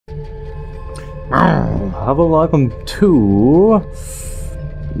Hello, welcome to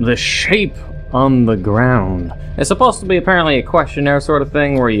the shape on the ground. It's supposed to be apparently a questionnaire sort of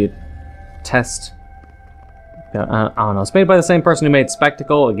thing where you test. I don't know. It's made by the same person who made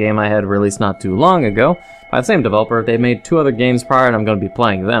Spectacle, a game I had released not too long ago. By the same developer. They made 2 other games prior, and I'm going to be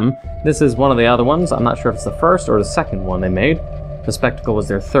playing them. This is one of the other ones. I'm not sure if it's the first or the second one they made. The Spectacle was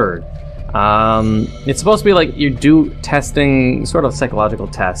their third. It's supposed to be like you do testing, sort of psychological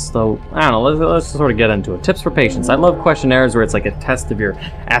tests. So I don't know. Let's just sort of get into it. Tips for patience. I love questionnaires where it's like a test of your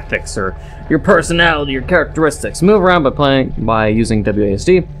ethics or your personality, your characteristics. Move around by using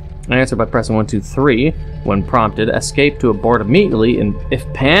WASD. Answer by pressing 1, 2, 3 when prompted. Escape to abort immediately, and if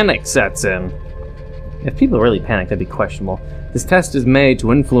panic sets in. If people really panic, that'd be questionable. This test is made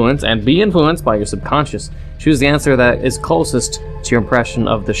to influence and be influenced by your subconscious. Choose the answer that is closest to your impression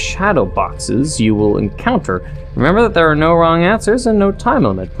of the shadow boxes you will encounter. Remember that there are no wrong answers and no time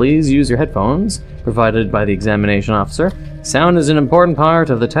limit. Please use your headphones provided by the examination officer. Sound is an important part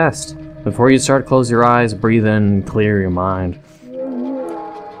of the test. Before you start, close your eyes, breathe in, clear your mind.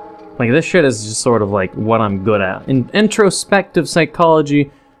 Like, this shit is just sort of like what I'm good at. Introspective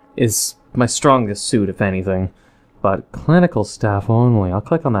psychology is my strongest suit, if anything. But clinical staff only. I'll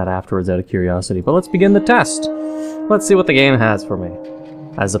click on that afterwards out of curiosity. But let's begin the test. Let's see what the game has for me.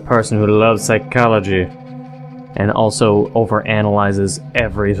 As a person who loves psychology and also overanalyzes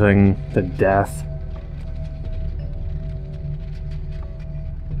everything to death.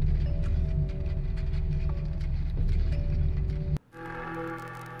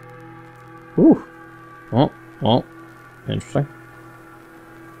 Ooh. Oh, interesting.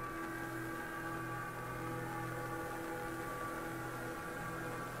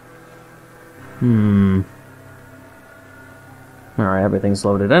 Alright, everything's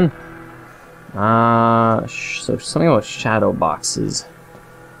loaded in. So something about shadow boxes.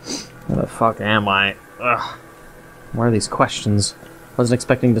 Where the fuck am I? Ugh. Where are these questions? Wasn't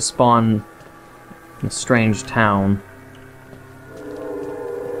expecting to spawn in a strange town.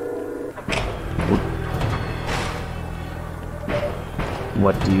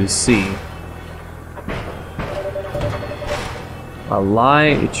 What do you see? A lie,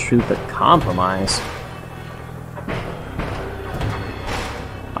 a truth, a compromise.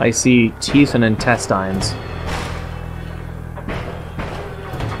 I see teeth and intestines.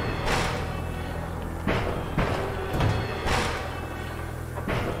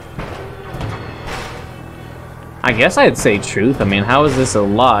 I guess I'd say truth. I mean, how is this a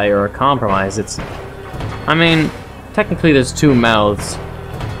lie or a compromise? I mean, technically there's 2 mouths,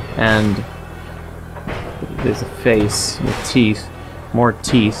 and there's a face with teeth. More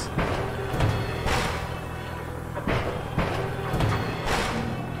teeth.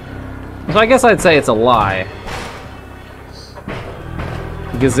 So I guess I'd say it's a lie.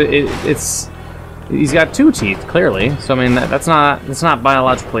 Because it's he's got 2 teeth, clearly. So I mean that's not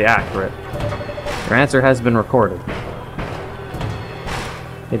biologically accurate. Your answer has been recorded.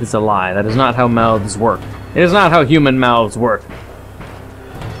 It is a lie. That is not how mouths work. It is not how human mouths work.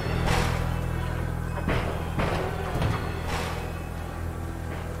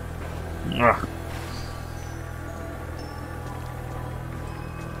 Ugh.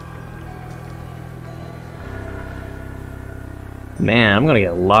 Man, I'm gonna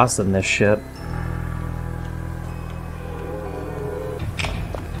get lost in this shit.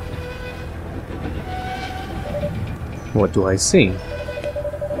 What do I see?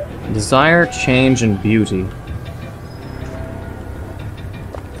 Desire, change, and beauty.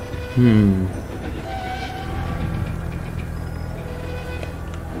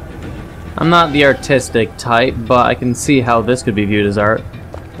 I'm not the artistic type, but I can see how this could be viewed as art.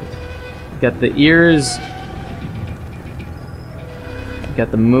 Got the ears. Got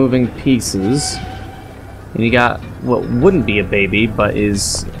the moving pieces. And you got what wouldn't be a baby, but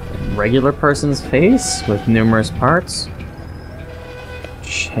is a regular person's face with numerous parts.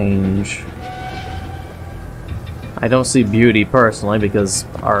 Change. I don't see beauty personally because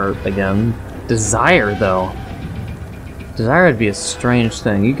art, again. Desire, though. Desire would be a strange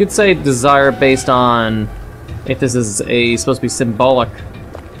thing. You could say desire based on if this is supposed to be symbolic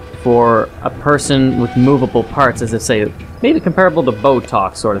for a person with movable parts, as if, say, maybe comparable to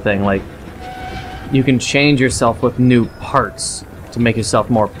Botox sort of thing. Like, you can change yourself with new parts to make yourself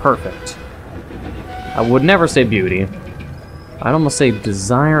more perfect. I would never say beauty. I'd almost say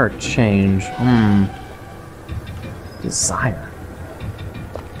desire or change. Desire.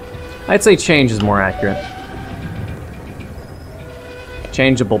 I'd say change is more accurate.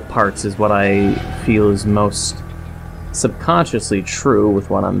 Changeable parts is what I feel is most subconsciously true with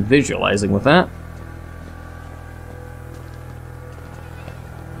what I'm visualizing with that.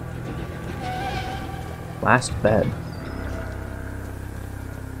 Last bed.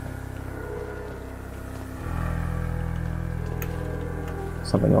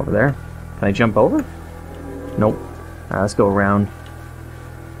 Something over there. Can I jump over? Nope. Alright, let's go around.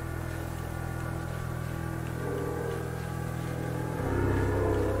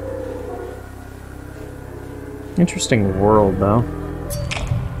 Interesting world, though.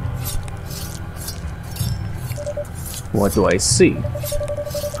 What do I see?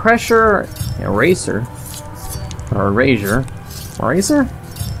 Pressure eraser. Or erasure. Eraser?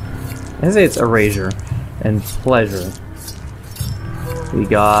 I say it's erasure. And pleasure. We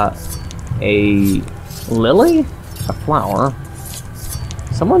got a lily? A flower.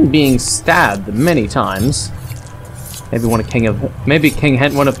 Someone being stabbed many times. Maybe one of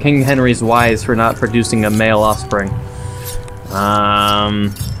King Henry's wives for not producing a male offspring.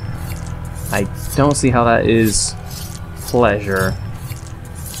 I don't see how that is pleasure.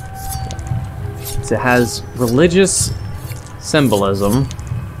 It has religious symbolism.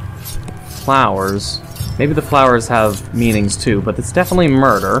 Flowers. Maybe the flowers have meanings too, but it's definitely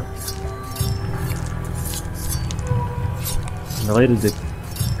murder. Related to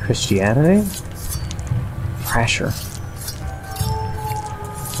Christianity? Pressure.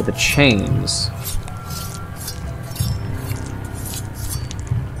 For the chains.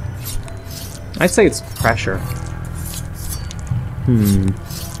 I'd say it's pressure.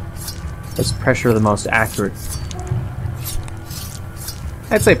 Is pressure the most accurate?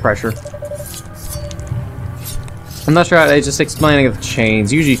 I'd say pressure. I'm not sure how they just explaining of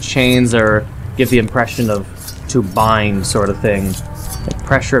chains. Usually chains give the impression of to bind sort of thing. Like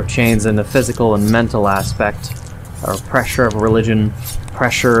pressure of chains in the physical and mental aspect. Or pressure of religion,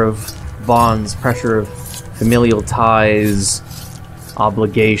 pressure of bonds, pressure of familial ties,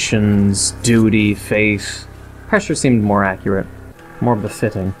 obligations, duty, faith. Pressure seemed more accurate, more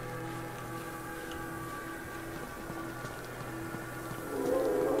befitting.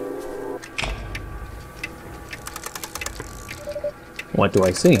 What do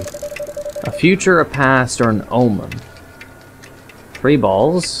I see? A future, a past, or an omen. 3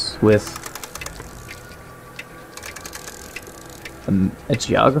 balls with a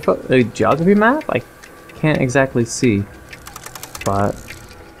geography map? I can't exactly see, but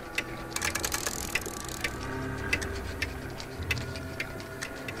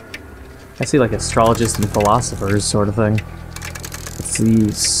I see like astrologists and philosophers sort of thing. It's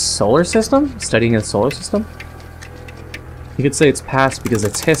the solar system? Studying the solar system? You could say it's past because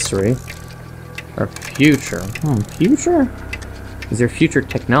it's history. Or future. Future? Is there future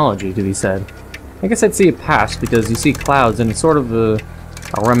technology to be said? I guess I'd see a past because you see clouds and it's sort of a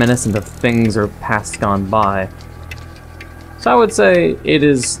reminiscent of things or past gone by. So I would say it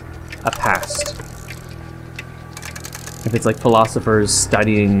is a past. If it's like philosophers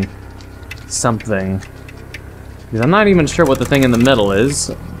studying something. Because I'm not even sure what the thing in the middle is,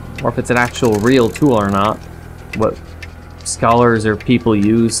 or if it's an actual real tool or not. What scholars or people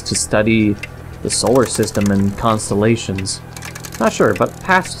use to study the solar system and constellations. Not sure, but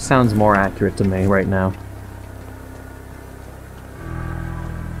past sounds more accurate to me right now.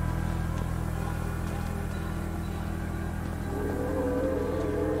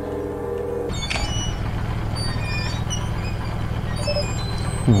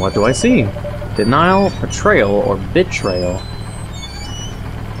 What do I see? Denial, betrayal, or betrayal?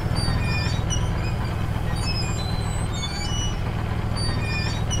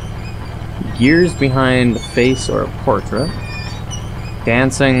 Gears behind a face or a portrait.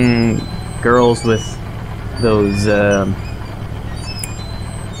 Dancing girls with those, oh,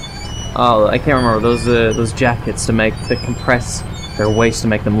 I can't remember, those jackets that compress their waist to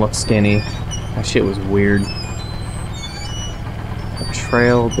make them look skinny. That shit was weird.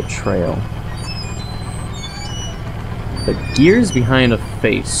 Betrayal. The gears behind a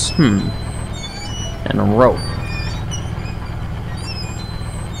face, and a rope.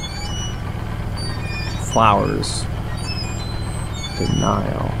 Flowers.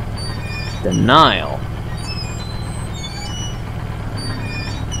 Denial.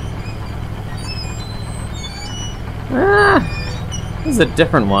 This is a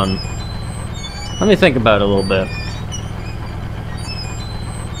different one. Let me think about it a little bit.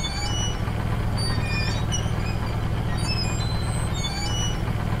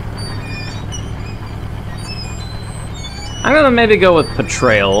 I'm gonna maybe go with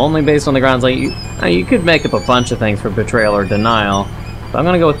betrayal, only based on the grounds like you could make up a bunch of things for betrayal or denial, but I'm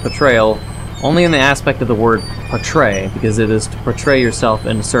gonna go with betrayal, only in the aspect of the word portray, because it is to portray yourself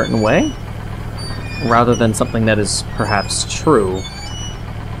in a certain way, rather than something that is perhaps true.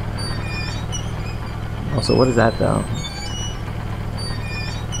 Also, what is that though?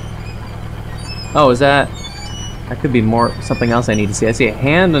 Oh, is that... That could be more something else I need to see. I see a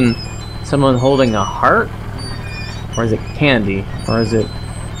hand and someone holding a heart? Or is it candy? Or is it...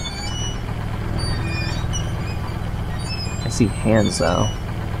 I see hands, though.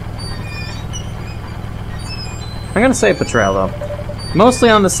 I'm gonna say betrayal, though. Mostly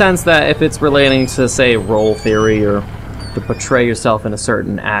on the sense that if it's relating to, say, role theory, or to portray yourself in a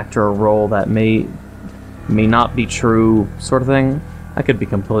certain act or role that may not be true, sort of thing, I could be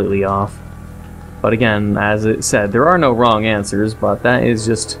completely off. But again, as it said, there are no wrong answers, but that is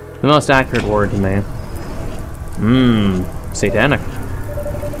just the most accurate word to me. Satanic.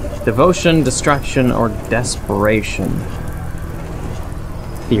 Devotion, distraction, or desperation.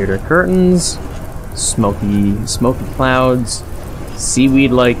 Theater curtains, smoky clouds,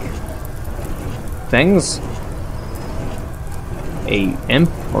 seaweed-like things. A imp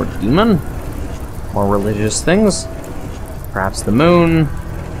or demon? More religious things? Perhaps the moon?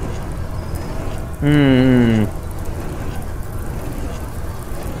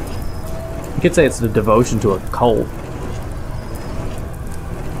 You could say it's the devotion to a cult.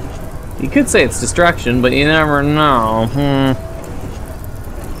 You could say it's distraction, but you never know.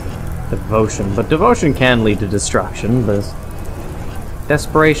 Devotion. But devotion can lead to destruction. But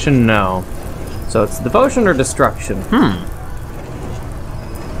desperation, no. So it's devotion or destruction. I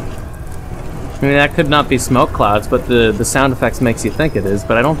mean, that could not be smoke clouds, but the sound effects makes you think it is.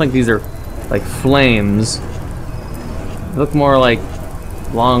 But I don't think these are like flames. They look more like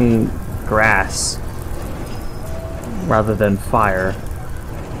long grass rather than fire.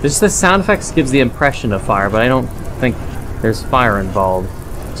 Just the sound effects gives the impression of fire, but I don't think there's fire involved.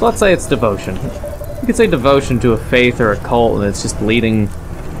 So let's say it's devotion. You could say devotion to a faith or a cult, and it's just leading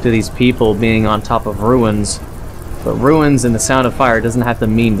to these people being on top of ruins. But ruins and the sound of fire doesn't have to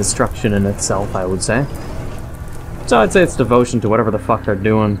mean destruction in itself, I would say. So I'd say it's devotion to whatever the fuck they're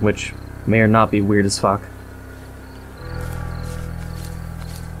doing, which may or not be weird as fuck.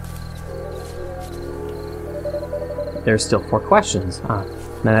 There's still 4 questions.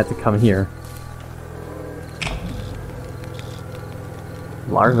 Then I have to come here.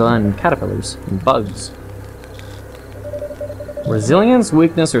 Larvae and caterpillars and bugs. Resilience,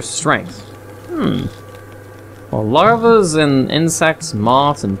 weakness, or strength? Well, larvae and insects,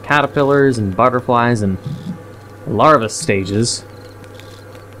 moths and caterpillars and butterflies and larva stages.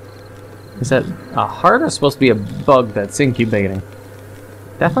 Is that a heart or supposed to be a bug that's incubating?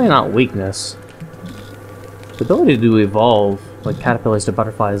 Definitely not weakness. The ability to evolve, like caterpillars to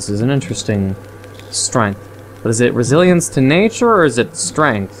butterflies, is an interesting strength. But is it resilience to nature, or is it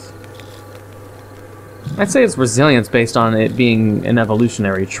strength? I'd say it's resilience based on it being an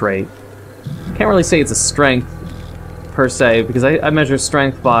evolutionary trait. Can't really say it's a strength, per se, because I measure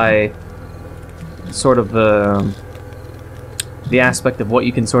strength by sort of the aspect of what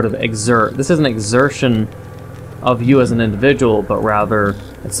you can sort of exert. This isn't exertion of you as an individual, but rather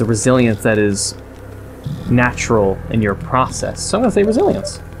it's the resilience that is natural in your process. So I'm going to say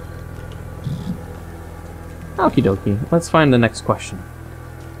resilience. Okie dokie. Let's find the next question.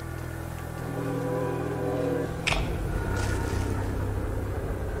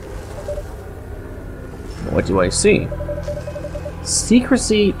 What do I see?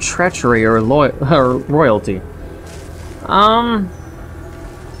 Secrecy, treachery, or royalty?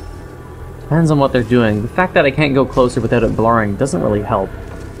 Depends on what they're doing. The fact that I can't go closer without it blurring doesn't really help.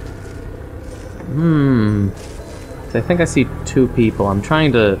 So I think I see 2 people. I'm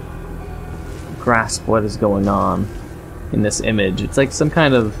trying to grasp what is going on in this image. It's like some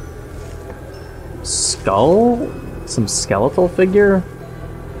kind of skull? Some skeletal figure?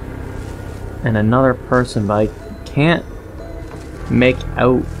 And another person, but I can't make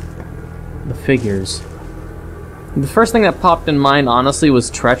out the figures. The first thing that popped in mind, honestly, was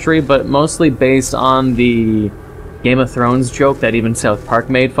treachery, but mostly based on the Game of Thrones joke that even South Park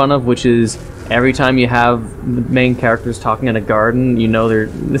made fun of, which is every time you have the main characters talking in a garden, you know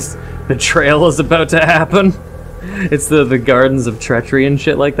this betrayal is about to happen. It's the gardens of treachery and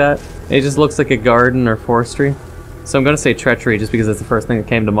shit like that. It just looks like a garden or forestry. So I'm gonna say treachery just because it's the first thing that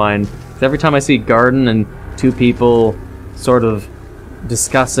came to mind. Every time I see garden and 2 people sort of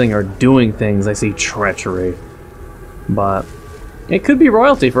discussing or doing things, I see treachery. But it could be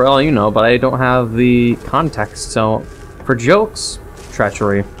royalty for all you know, but I don't have the context, so for jokes,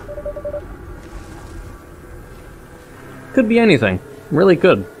 treachery. Could be anything. Really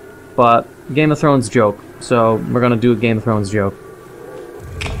could. But Game of Thrones joke, so we're gonna do a Game of Thrones joke.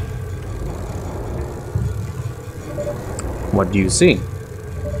 What do you see?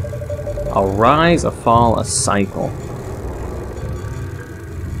 A rise, a fall, a cycle.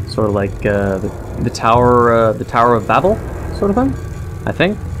 Sort of like the Tower of Babel, sort of thing, I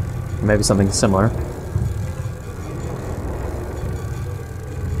think. Or maybe something similar.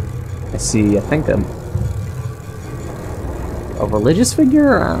 I see, I think, a religious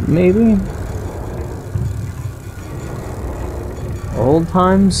figure? Maybe? Old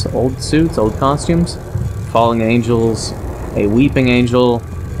times? Old suits? Old costumes? Falling angels, a weeping angel,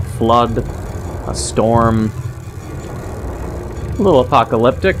 a flood, a storm. A little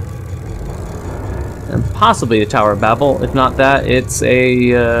apocalyptic. And possibly a Tower of Babel. If not that, it's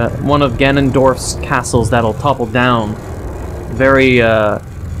a one of Ganondorf's castles that'll topple down. Very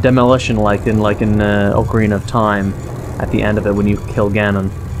demolition-like in Ocarina of Time. At the end of it when you kill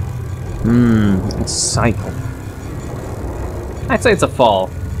Ganon. It's cycle. I'd say it's a fall.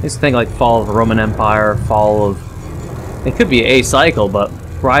 I used to think like fall of the Roman Empire, fall of... It could be a cycle, but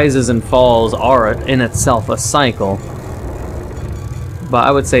rises and falls are in itself a cycle. But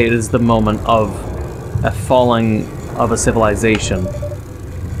I would say it is the moment of a falling of a civilization.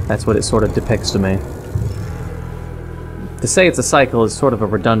 That's what it sort of depicts to me. To say it's a cycle is sort of a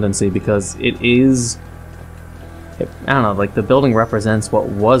redundancy because it is... I don't know, like the building represents what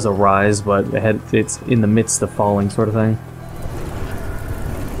was a rise, but it's in the midst of falling sort of thing.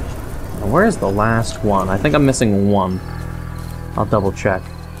 Now, where's the last one? I think I'm missing one. I'll double check.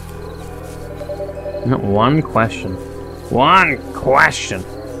 No, one question. One question!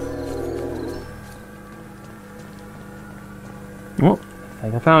 Oh, I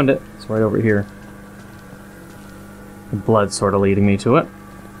think I found it. It's right over here. The blood's sort of leading me to it.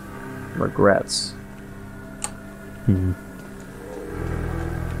 Regrets.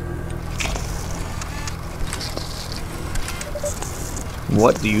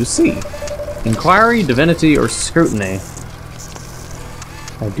 What do you see? Inquiry, divinity, or scrutiny?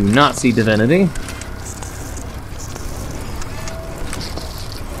 I do not see divinity.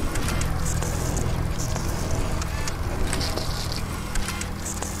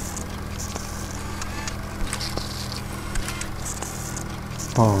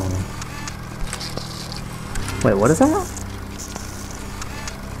 Oh. Wait, what is that?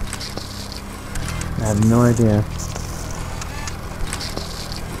 I have no idea.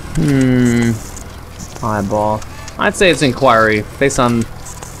 Eyeball. I'd say it's inquiry, based on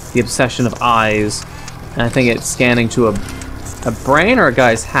the obsession of eyes. And I think it's scanning to a brain or a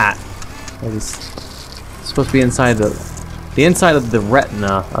guy's hat. It's supposed to be inside the inside of the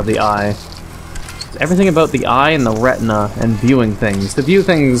retina of the eye. Everything about the eye and the retina and viewing things. To view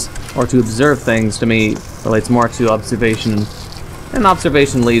things or to observe things, to me, relates more to observation. And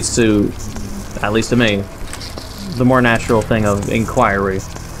observation leads to, at least to me, the more natural thing of inquiry.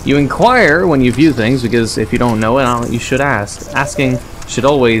 You inquire when you view things, because if you don't know it, you should ask. Asking should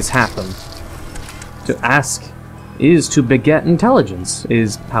always happen. To ask is to beget intelligence,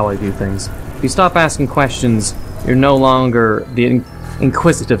 is how I view things. If you stop asking questions, you're no longer the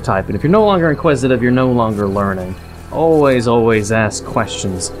inquisitive type. And if you're no longer inquisitive, you're no longer learning. Always, always ask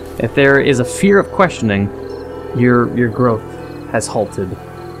questions. If there is a fear of questioning, your growth has halted.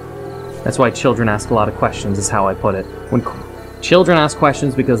 That's why children ask a lot of questions, is how I put it. When children ask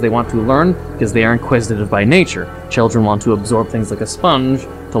questions because they want to learn, because they are inquisitive by nature. Children want to absorb things like a sponge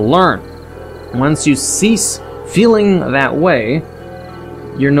to learn. Once you cease feeling that way,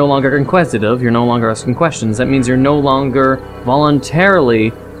 you're no longer inquisitive, you're no longer asking questions. That means you're no longer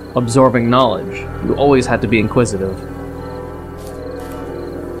voluntarily absorbing knowledge. You always had to be inquisitive.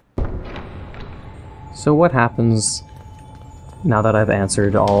 So what happens now that I've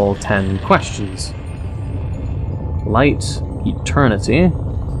answered all 10 questions? Light, eternity,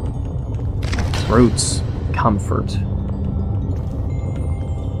 roots, comfort.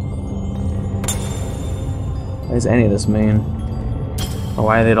 What does any of this mean? Or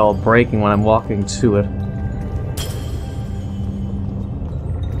why are they all breaking when I'm walking to it?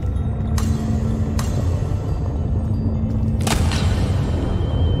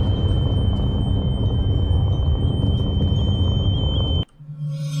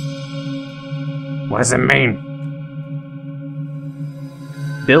 What does it mean?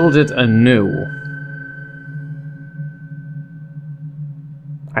 Build it anew.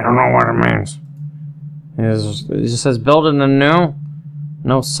 I don't know what it means. It just says build it anew.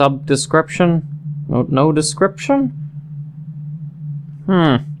 No sub-description? No description?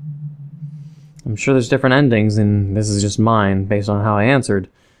 I'm sure there's different endings, and this is just mine, based on how I answered.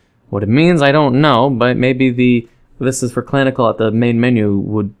 What it means, I don't know, but maybe this is for clinical at the main menu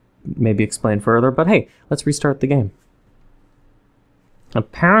would maybe explain further, but hey, let's restart the game.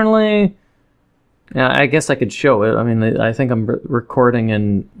 Apparently, yeah, I guess I could show it. I mean, I think I'm recording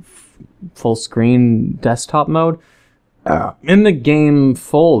in full screen desktop mode. In the game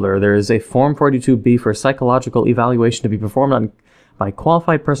folder, there is a Form 42B for psychological evaluation to be performed by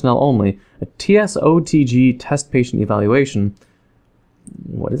qualified personnel only. A TSOTG test patient evaluation.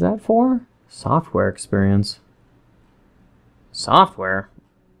 What is that for? Software experience. Software?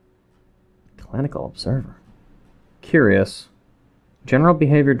 Clinical observer. Curious. General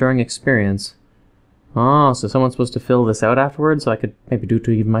behavior during experience. Oh, so someone's supposed to fill this out afterwards, so I could maybe do it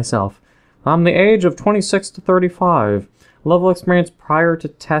to even myself. I'm the age of 26 to 35. Level of experience prior to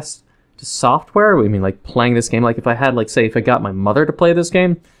test to software? What do you mean, like playing this game? Like if I had, like, say, if I got my mother to play this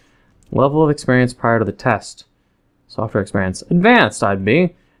game? Level of experience prior to the test. Software experience. Advanced, I'd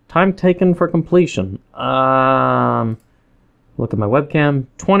be. Time taken for completion. Look at my webcam.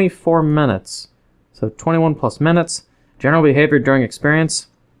 24 minutes. So 21 plus minutes. General behavior during experience.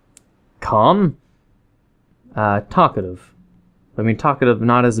 Calm. Talkative. I mean, talkative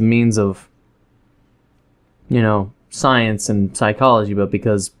not as a means of, you know, science and psychology, but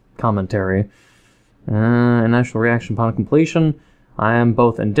because commentary. Initial reaction upon completion. I am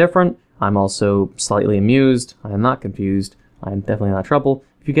both indifferent. I'm also slightly amused. I am not confused. I am definitely not trouble.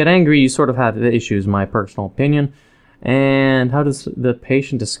 If you get angry, you sort of have issues, my personal opinion. And how does the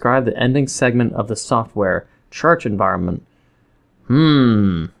patient describe the ending segment of the software? Church environment.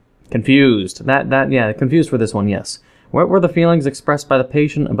 Confused. Yeah, confused for this one, yes. What were the feelings expressed by the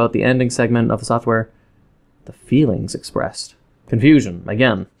patient about the ending segment of the software? The feelings expressed. Confusion,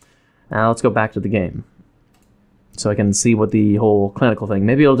 again. Now let's go back to the game. So I can see what the whole clinical thing...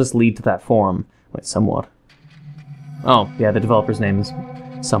 Maybe it'll just lead to that forum. Wait, somewhat. Oh, yeah, the developer's name is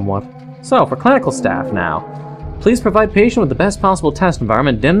somewhat. So, for clinical staff now. Please provide patient with the best possible test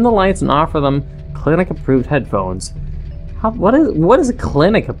environment, dim the lights, and offer them clinic-approved headphones. What is a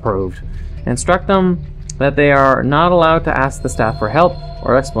clinic-approved? Instruct them that they are not allowed to ask the staff for help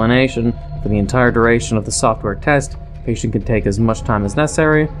or explanation for the entire duration of the software test. Patient can take as much time as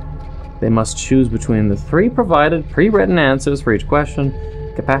necessary. They must choose between the 3 provided pre-written answers for each question.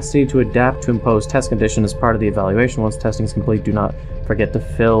 Capacity to adapt to impose test condition as part of the evaluation. Once testing is complete, do not forget to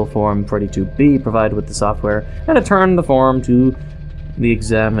fill Form 42B provided with the software and return the form to the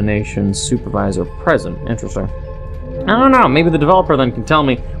examination supervisor present. Interesting. I don't know, maybe the developer then can tell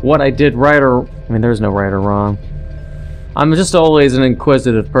me what I did right or... I mean, there's no right or wrong. I'm just always an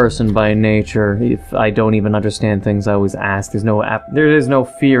inquisitive person by nature. If I don't even understand things, I always ask. There is no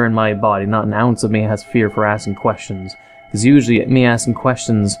fear in my body. Not an ounce of me has fear for asking questions. Because usually me asking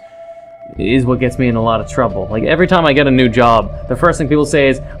questions is what gets me in a lot of trouble. Like, every time I get a new job, the first thing people say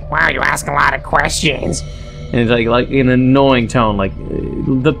is, "Wow, you ask a lot of questions." And it's like in an annoying tone. Like,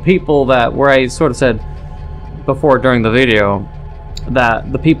 the people that, where I sort of said before during the video,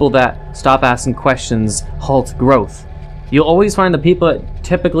 that the people that stop asking questions halt growth. You'll always find the people that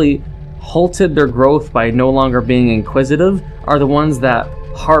typically halted their growth by no longer being inquisitive are the ones that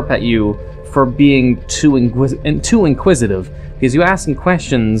harp at you for being too inquisitive. Because you asking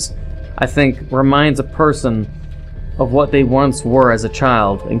questions, I think, reminds a person of what they once were as a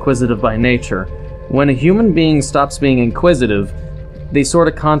child, inquisitive by nature. When a human being stops being inquisitive, they sort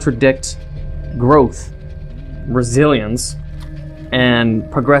of contradict growth, resilience,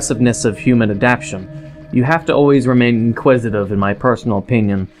 and progressiveness of human adaptation. You have to always remain inquisitive, in my personal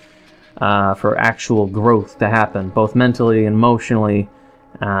opinion, for actual growth to happen, both mentally, emotionally,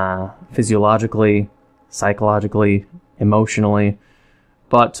 physiologically, psychologically, emotionally.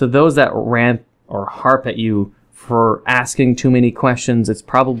 But to those that rant or harp at you for asking too many questions, it's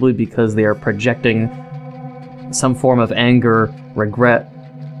probably because they are projecting some form of anger, regret,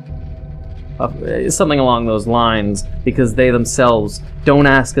 something along those lines, because they themselves don't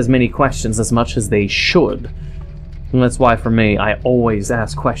ask as many questions as much as they should. And that's why, for me, I always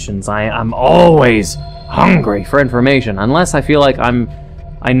ask questions. I'm always hungry for information, unless I feel like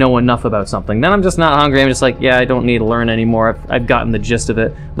I know enough about something. Then I'm just not hungry. I'm just like, yeah, I don't need to learn anymore. I've gotten the gist of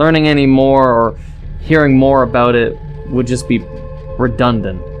it. Learning any more or hearing more about it would just be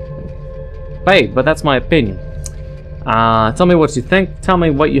redundant. But that's my opinion. Tell me what you think. Tell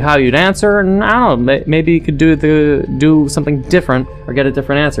me how you'd answer, and I don't know, maybe you could do something different or get a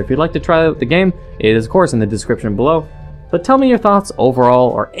different answer. If you'd like to try out the game, it is of course in the description below. But tell me your thoughts overall,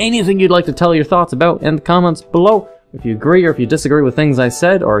 or anything you'd like to tell your thoughts about in the comments below. If you agree or if you disagree with things I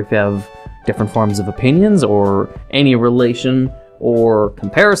said, or if you have different forms of opinions, or any relation or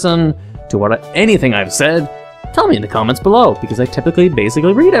comparison to anything I've said, tell me in the comments below, because I typically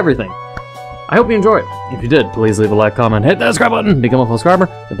basically read everything. I hope you enjoy it. If you did, please leave a like, comment, hit that subscribe button, become a full subscriber,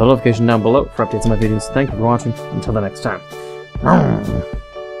 hit the notification down below for updates on my videos. Thank you for watching. Until the next time.